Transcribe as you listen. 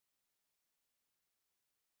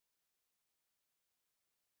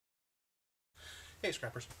Hey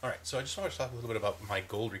scrappers. Alright, so I just wanted to talk a little bit about my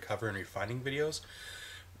gold recovery and refining videos.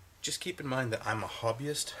 Just keep in mind that I'm a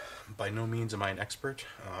hobbyist. By no means am I an expert.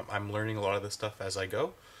 I'm learning a lot of this stuff as I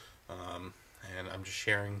go. And I'm just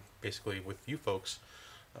sharing basically with you folks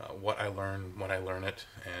what I learn when I learn it,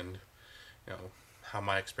 and how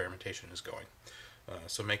my experimentation is going.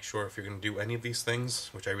 So make sure if you're going to do any of these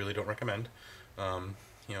things, which I really don't recommend,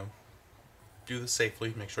 do this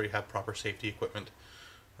safely. Make sure you have proper safety equipment.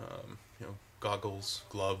 Goggles,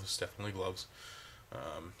 gloves, definitely gloves,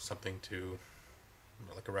 something to,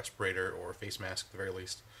 like a respirator or a face mask at the very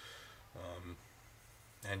least,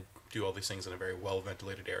 and do all these things in a very well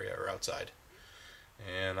ventilated area or outside.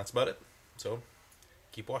 And that's about it. So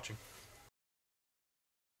keep watching.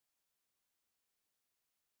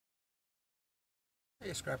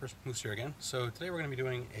 Hey scrappers, Moose here again. So today we're going to be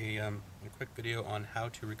doing a quick video on how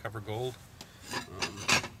to recover gold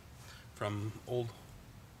from old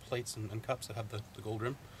plates and cups that have the gold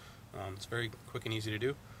rim. It's very quick and easy to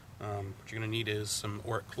do. What you're going to need is some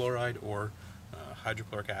auric chloride or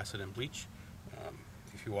hydrochloric acid and bleach.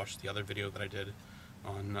 If you watched the other video that I did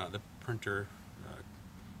on the printer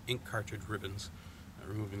ink cartridge ribbons,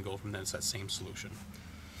 removing gold from that, it's that same solution.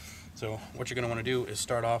 So what you're going to want to do is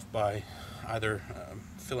start off by either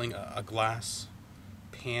filling a glass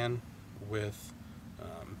pan with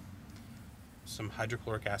some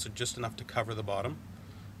hydrochloric acid, just enough to cover the bottom,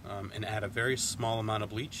 and add a very small amount of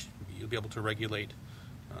bleach. You'll be able to regulate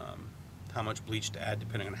how much bleach to add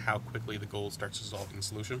depending on how quickly the gold starts dissolving in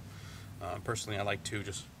solution. Personally, I like to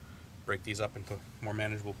just break these up into more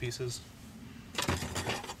manageable pieces,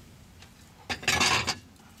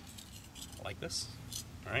 like this.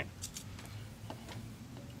 Alright.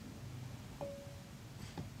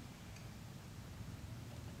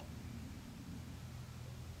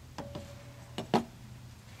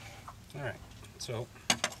 Alright, so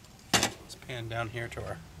let's pan down here to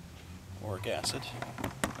our auric acid.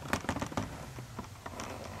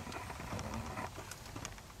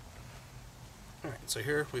 Alright, so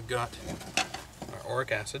here we've got our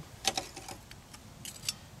auric acid.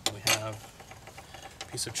 We have a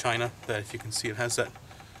piece of china that, if you can see, it has that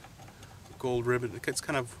gold ribbon. It gets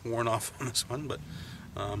kind of worn off on this one, but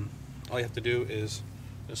all you have to do is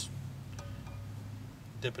just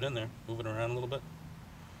dip it in there, move it around a little bit.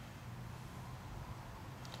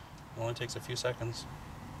 It only takes a few seconds.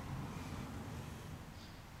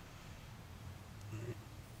 Right.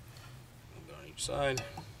 Move it on each side.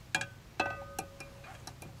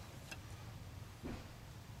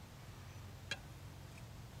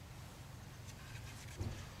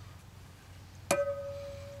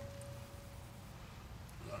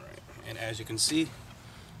 Alright, and as you can see,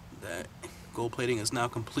 that gold plating is now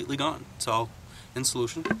completely gone. It's all in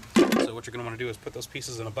solution. So what you're going to want to do is put those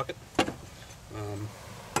pieces in a bucket,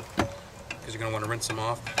 because you're going to want to rinse them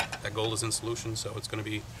off. That gold is in solution, so it's going to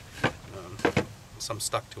be some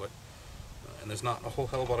stuck to it. And there's not a whole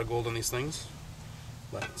hell of a lot of gold in these things,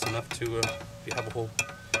 but it's enough to, if you have a whole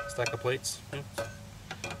stack of plates, I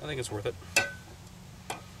think it's worth it.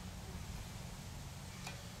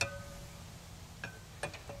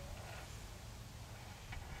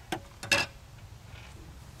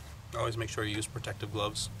 Always make sure you use protective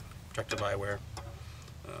gloves, protective eyewear.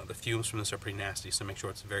 The fumes from this are pretty nasty, so make sure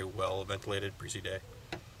it's very well ventilated, breezy day.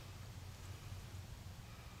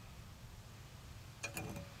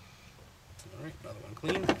 Alright, another one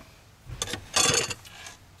clean.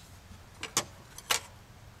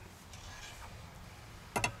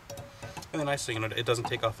 And the nice thing, it doesn't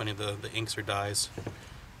take off any of the inks or dyes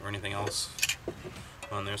or anything else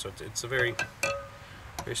on there, so it's a very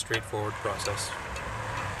straightforward process.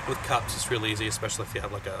 With cups, it's real easy, especially if you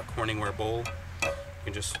have like a Corningware bowl. You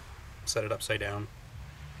can just set it upside down,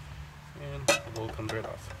 and the gold comes right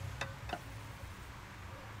off.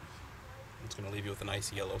 It's going to leave you with a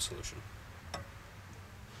nice yellow solution.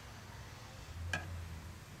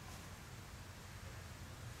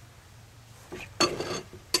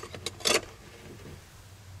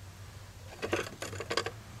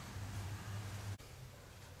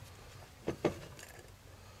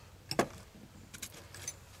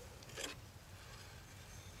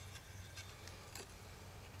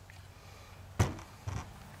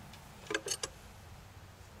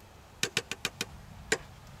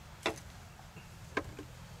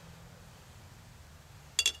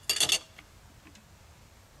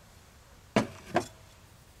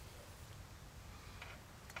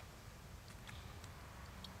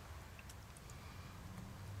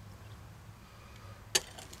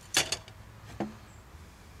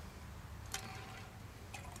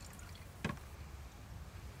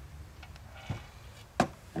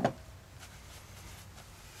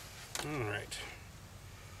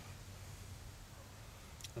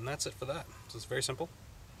 that's it for that. So it's very simple.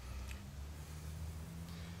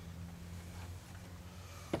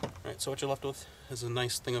 Alright, so what you're left with is a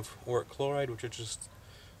nice thing of auric chloride, which is just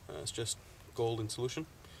it's just gold in solution.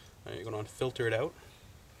 You're going to filter it out.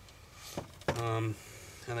 And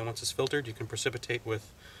then once it's filtered, you can precipitate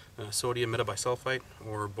with sodium metabisulfite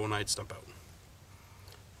or bonide stump out.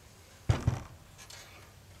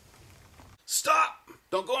 Stop!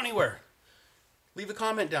 Don't go anywhere! Leave a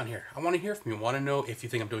comment down here. I want to hear from you. I want to know if you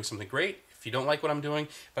think I'm doing something great, if you don't like what I'm doing.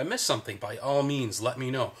 If I missed something, by all means, let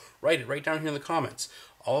me know. Write it right down here in the comments.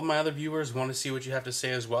 All of my other viewers want to see what you have to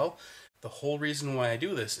say as well. The whole reason why I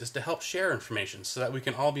do this is to help share information so that we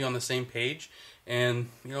can all be on the same page. And,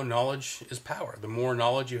 you know, knowledge is power. The more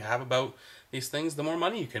knowledge you have about these things, the more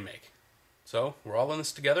money you can make. So, we're all in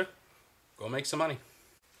this together. Go make some money.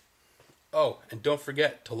 Oh, and don't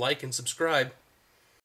forget to like and subscribe.